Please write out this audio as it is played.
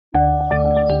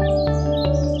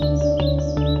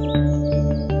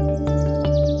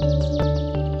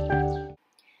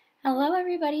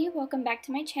welcome back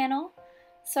to my channel.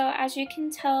 So as you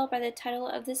can tell by the title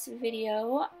of this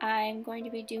video, I'm going to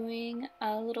be doing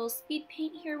a little speed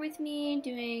paint here with me,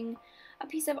 doing a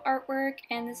piece of artwork,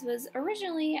 and this was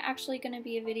originally actually going to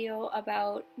be a video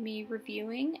about me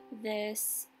reviewing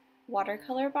this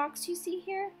watercolor box you see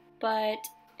here, but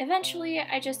eventually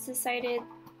I just decided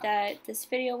that this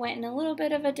video went in a little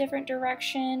bit of a different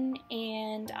direction,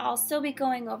 and I'll still be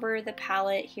going over the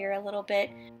palette here a little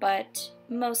bit, but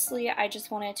mostly I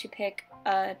just wanted to pick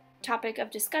a topic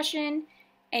of discussion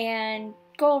and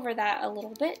go over that a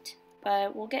little bit.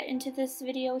 But we'll get into this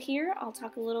video here. I'll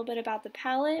talk a little bit about the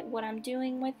palette, what I'm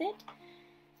doing with it,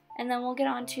 and then we'll get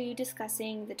on to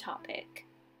discussing the topic.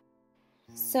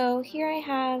 So here I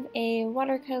have a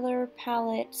watercolor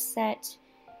palette set,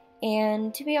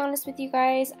 and to be honest with you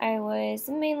guys, I was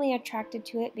mainly attracted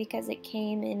to it because it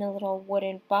came in a little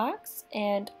wooden box,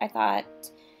 and I thought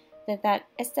that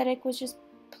aesthetic was just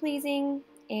pleasing.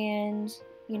 And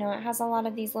you know, it has a lot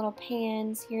of these little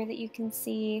pans here that you can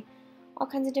see, all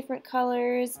kinds of different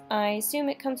colors. I assume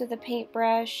it comes with a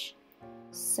paintbrush,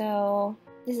 so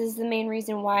this is the main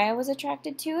reason why I was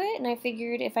attracted to it, and I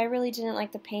figured if I really didn't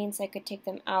like the paints, I could take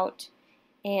them out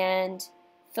and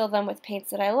fill them with paints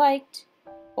that I liked,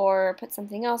 or put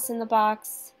something else in the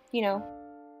box. You know,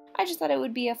 I just thought it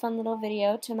would be a fun little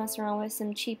video to mess around with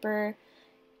some cheaper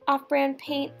off-brand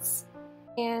paints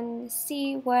and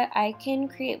see what I can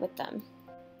create with them.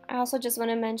 I also just want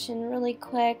to mention really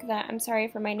quick that I'm sorry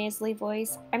for my nasally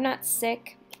voice. I'm not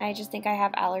sick, I just think I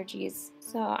have allergies,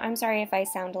 so I'm sorry if I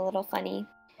sound a little funny.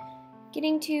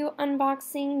 Getting to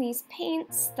unboxing these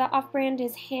paints, the off-brand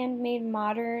is Handmade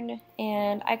Modern,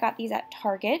 and I got these at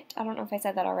Target. I don't know if I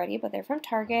said that already, but they're from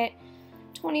Target.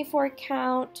 24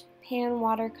 count pan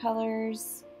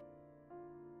watercolors.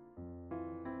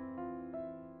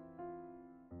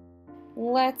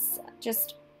 Let's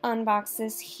just unbox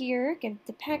this here, get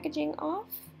the packaging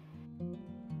off.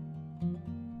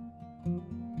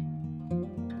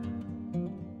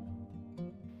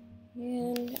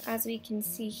 And as we can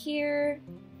see here,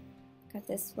 got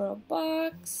this little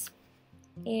box,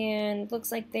 and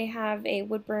looks like they have a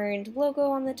wood-burned logo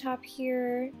on the top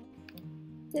here.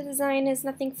 The design is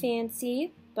nothing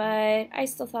fancy, but I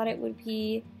still thought it would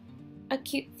be a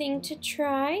cute thing to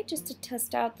try, just to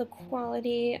test out the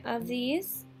quality of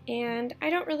these. And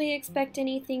I don't really expect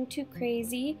anything too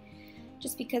crazy,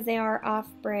 just because they are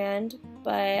off-brand,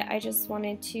 but I just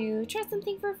wanted to try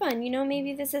something for fun. You know,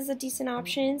 maybe this is a decent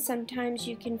option. Sometimes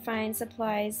you can find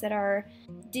supplies that are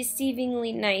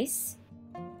deceivingly nice.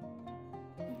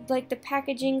 Like the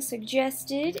packaging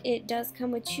suggested, it does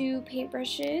come with 2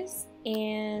 paintbrushes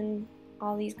and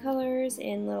all these colors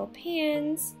in little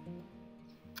pans.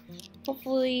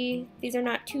 Hopefully these are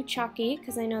not too chalky,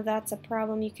 because I know that's a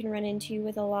problem you can run into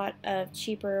with a lot of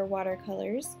cheaper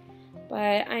watercolors.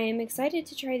 But I am excited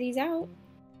to try these out.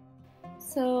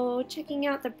 So checking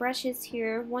out the brushes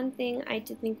here, one thing I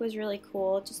did think was really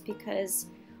cool, just because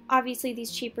obviously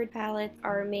these cheaper palettes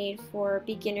are made for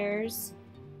beginners,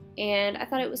 and I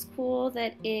thought it was cool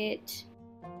that it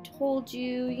told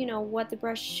you, you know, what the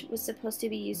brush was supposed to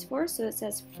be used for. So it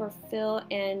says for fill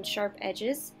and sharp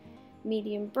edges,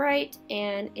 medium bright,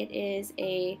 and it is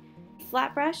a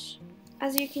flat brush,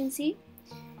 as you can see.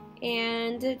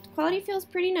 And the quality feels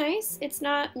pretty nice. It's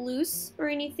not loose or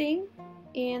anything,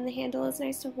 and the handle is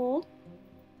nice to hold.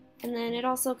 And then it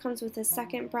also comes with a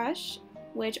second brush,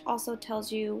 which also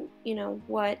tells you, you know,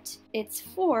 what it's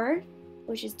for,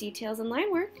 which is details and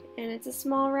line work. And it's a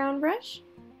small round brush,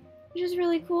 which is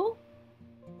really cool.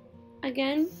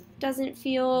 Again, doesn't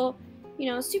feel, you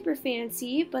know, super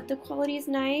fancy, but the quality is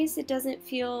nice. It doesn't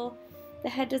feel, the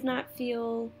head does not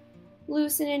feel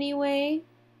loose in any way.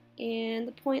 And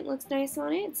the point looks nice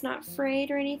on it. It's not frayed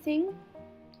or anything.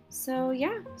 So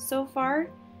yeah, so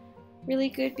far, really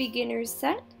good beginner's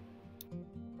set.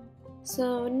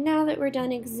 So now that we're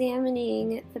done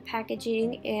examining the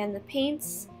packaging and the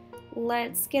paints,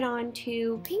 let's get on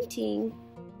to painting.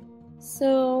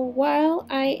 So while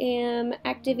I am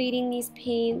activating these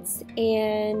paints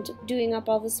and doing up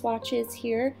all the swatches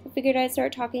here, I figured I'd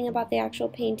start talking about the actual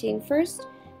painting first,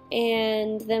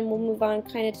 and then we'll move on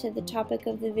kind of to the topic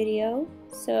of the video.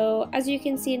 So as you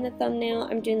can see in the thumbnail,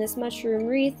 I'm doing this mushroom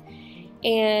wreath,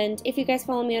 and if you guys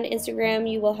follow me on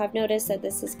Instagram, you will have noticed that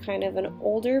this is kind of an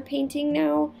older painting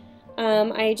now.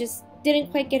 I just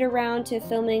didn't quite get around to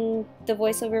filming the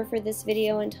voiceover for this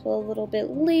video until a little bit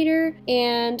later,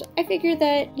 and I figured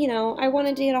that, you know, I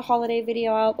wanted to get a holiday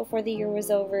video out before the year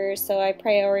was over, so I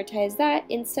prioritized that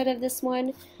instead of this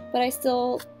one. But I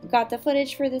still got the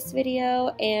footage for this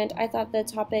video, and I thought the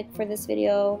topic for this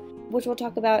video which we'll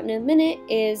talk about in a minute,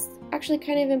 is actually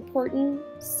kind of important,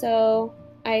 so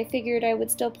I figured I would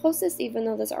still post this even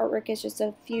though this artwork is just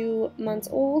a few months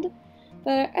old.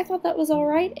 But I thought that was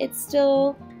alright. It's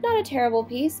still not a terrible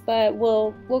piece, but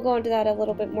we'll go into that a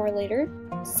little bit more later.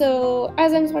 So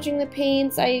as I'm swatching the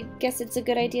paints, I guess it's a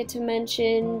good idea to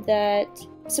mention that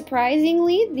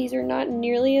surprisingly, these are not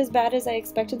nearly as bad as I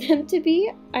expected them to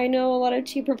be. I know a lot of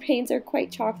cheaper paints are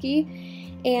quite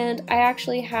chalky, and I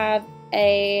actually have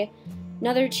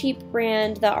another cheap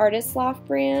brand, the Artist Loft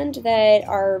brand, that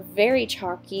are very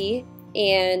chalky.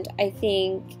 And I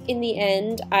think in the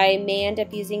end I may end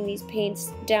up using these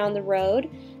paints down the road.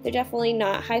 They're definitely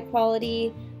not high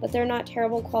quality, but they're not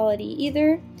terrible quality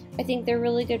either. I think they're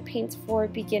really good paints for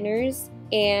beginners,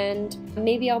 and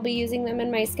maybe I'll be using them in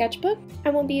my sketchbook. I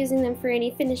won't be using them for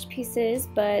any finished pieces,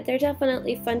 but they're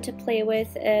definitely fun to play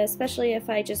with, especially if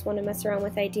I just want to mess around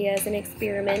with ideas and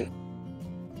experiment.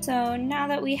 So now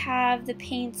that we have the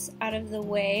paints out of the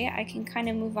way, I can kind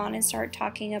of move on and start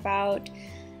talking about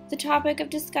the topic of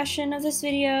discussion of this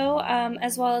video,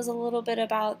 as well as a little bit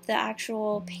about the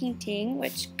actual painting,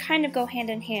 which kind of go hand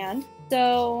in hand.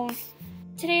 So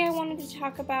today I wanted to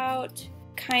talk about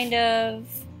kind of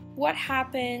what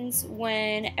happens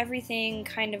when everything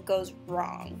kind of goes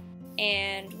wrong.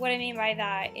 And what I mean by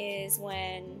that is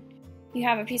when you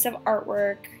have a piece of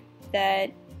artwork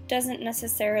that doesn't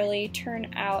necessarily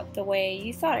turn out the way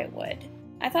you thought it would.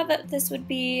 I thought that this would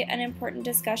be an important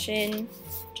discussion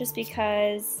just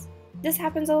because this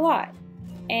happens a lot,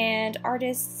 and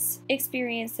artists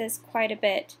experience this quite a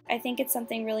bit. I think it's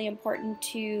something really important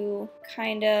to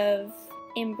kind of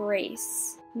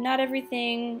embrace. Not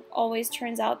everything always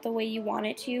turns out the way you want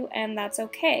it to, and that's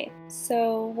okay.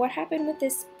 So what happened with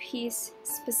this piece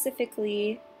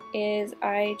specifically is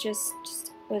I just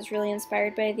was really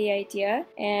inspired by the idea,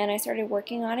 and I started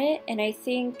working on it, and I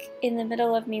think in the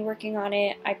middle of me working on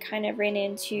it, I kind of ran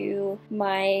into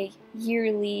my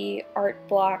yearly art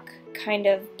block kind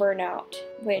of burnout,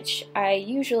 which I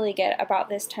usually get about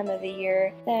this time of the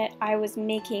year that I was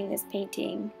making this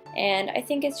painting. And I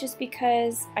think it's just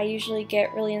because I usually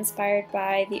get really inspired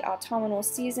by the autumnal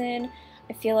season.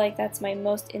 I feel like that's my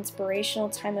most inspirational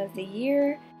time of the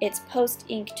year. It's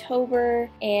post-Inktober,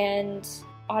 and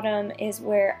autumn is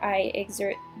where I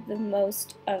exert the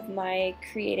most of my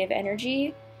creative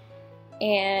energy,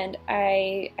 and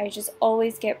I just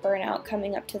always get burnout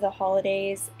coming up to the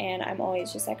holidays, and I'm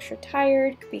always just extra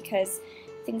tired because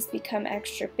things become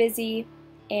extra busy.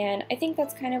 And I think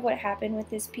that's kind of what happened with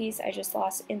this piece. I just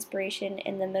lost inspiration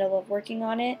in the middle of working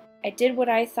on it. I did what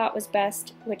I thought was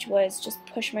best, which was just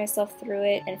push myself through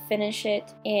it and finish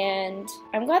it, and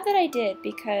I'm glad that I did,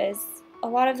 because a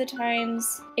lot of the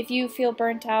times, if you feel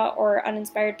burnt out or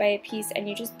uninspired by a piece and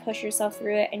you just push yourself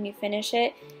through it and you finish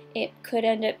it, it could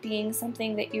end up being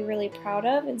something that you're really proud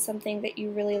of and something that you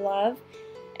really love.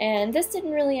 And this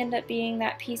didn't really end up being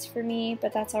that piece for me,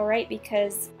 but that's alright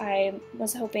because I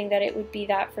was hoping that it would be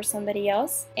that for somebody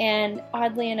else. And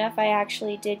oddly enough, I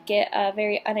actually did get a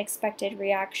very unexpected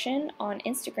reaction on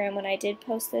Instagram when I did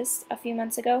post this a few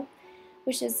months ago,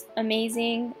 which is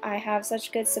amazing. I have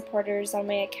such good supporters on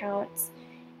my accounts,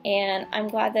 and I'm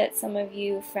glad that some of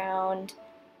you found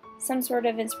some sort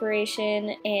of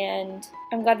inspiration, and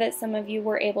I'm glad that some of you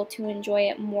were able to enjoy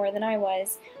it more than I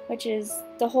was, which is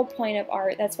the whole point of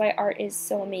art. That's why art is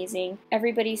so amazing.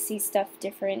 Everybody sees stuff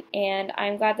different, and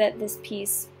I'm glad that this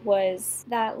piece was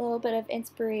that little bit of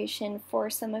inspiration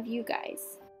for some of you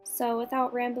guys. So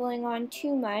without rambling on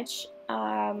too much,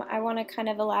 I want to kind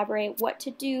of elaborate what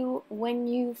to do when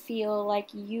you feel like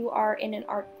you are in an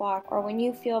art block or when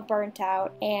you feel burnt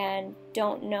out and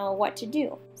don't know what to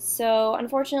do. So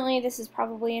unfortunately, this is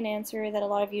probably an answer that a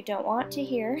lot of you don't want to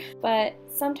hear, but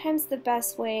sometimes the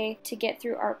best way to get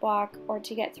through art block or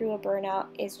to get through a burnout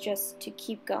is just to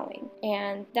keep going.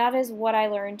 And that is what I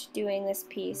learned doing this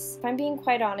piece. If I'm being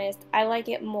quite honest, I like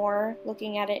it more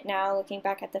looking at it now, looking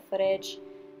back at the footage,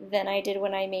 than I did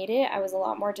when I made it. I was a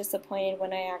lot more disappointed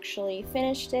when I actually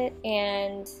finished it,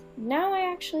 and now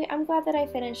I'm glad that I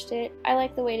finished it. I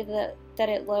like the way that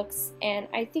it looks, and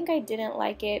I think I didn't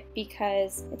like it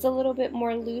because it's a little bit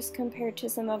more loose compared to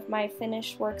some of my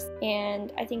finished works,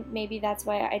 and I think maybe that's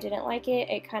why I didn't like it.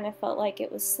 It kind of felt like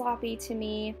it was sloppy to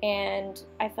me, and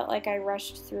I felt like I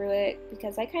rushed through it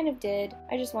because I kind of did.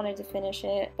 I just wanted to finish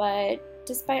it, but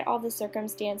despite all the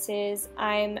circumstances,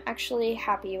 I'm actually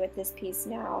happy with this piece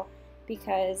now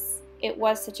because it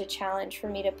was such a challenge for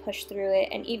me to push through it,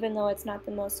 and even though it's not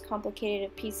the most complicated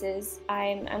of pieces,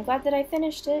 I'm glad that I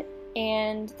finished it,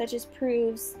 and that just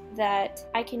proves that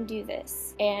I can do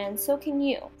this, and so can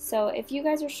you. So if you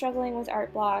guys are struggling with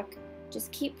art block,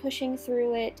 just keep pushing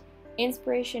through it,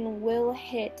 Inspiration will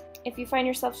hit. If you find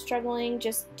yourself struggling,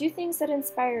 just do things that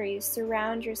inspire you.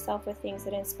 Surround yourself with things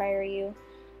that inspire you.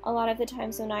 A lot of the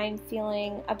times when I'm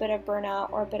feeling a bit of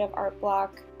burnout or a bit of art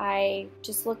block, I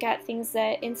just look at things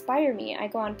that inspire me. I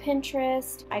go on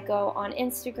Pinterest, I go on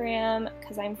Instagram,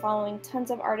 because I'm following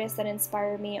tons of artists that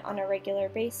inspire me on a regular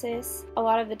basis. A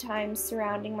lot of the times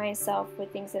surrounding myself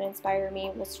with things that inspire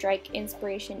me will strike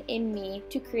inspiration in me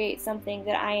to create something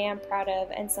that I am proud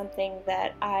of and something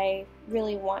that I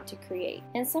really want to create.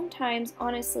 And sometimes,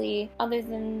 honestly, other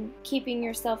than keeping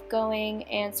yourself going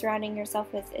and surrounding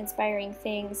yourself with inspiring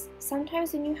things,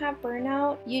 sometimes when you have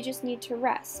burnout, you just need to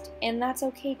rest, and that's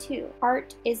okay too.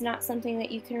 Art is not something that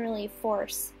you can really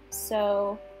force,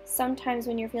 so sometimes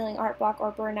when you're feeling art block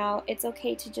or burnout, it's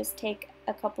okay to just take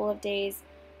a couple of days,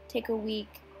 take a week,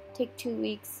 take 2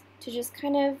 weeks to just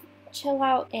kind of chill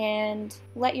out and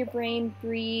let your brain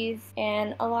breathe.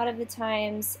 And a lot of the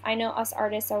times, I know us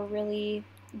artists are really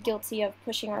guilty of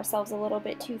pushing ourselves a little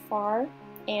bit too far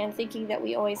and thinking that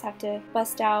we always have to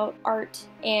bust out art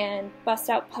and bust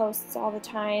out posts all the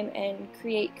time and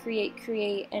create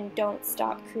and don't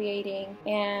stop creating.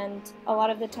 And a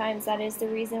lot of the times that is the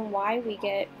reason why we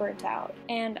get burnt out.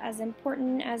 And as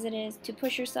important as it is to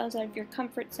push yourselves out of your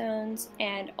comfort zones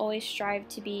and always strive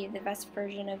to be the best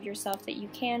version of yourself that you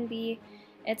can be,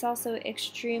 it's also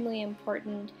extremely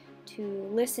important to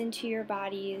listen to your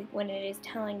body when it is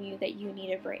telling you that you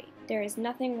need a break. There is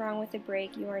nothing wrong with a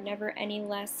break. You are never any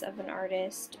less of an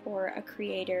artist or a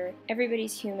creator.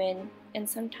 Everybody's human, and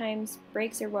sometimes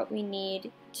breaks are what we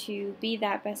need to be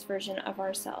that best version of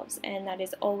ourselves, and that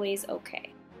is always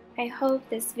okay. I hope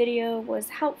this video was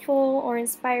helpful or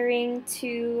inspiring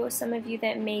to some of you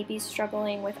that may be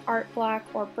struggling with art block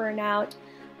or burnout.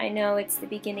 I know it's the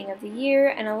beginning of the year,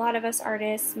 and a lot of us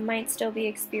artists might still be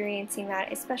experiencing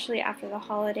that, especially after the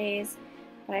holidays,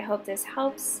 but I hope this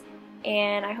helps,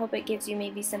 and I hope it gives you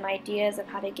maybe some ideas of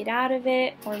how to get out of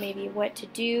it, or maybe what to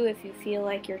do if you feel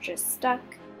like you're just stuck.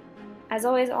 As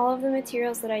always, all of the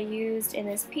materials that I used in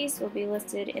this piece will be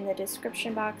listed in the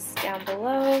description box down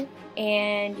below,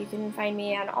 and you can find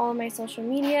me on all of my social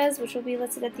medias, which will be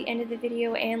listed at the end of the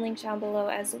video and linked down below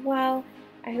as well.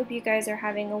 I hope you guys are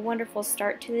having a wonderful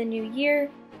start to the new year.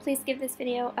 Please give this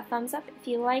video a thumbs up if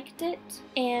you liked it,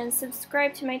 and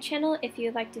subscribe to my channel if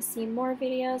you'd like to see more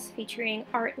videos featuring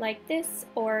art like this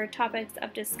or topics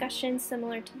of discussion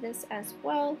similar to this as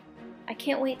well. I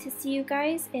can't wait to see you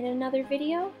guys in another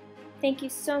video. Thank you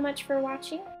so much for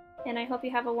watching, and I hope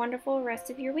you have a wonderful rest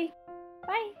of your week.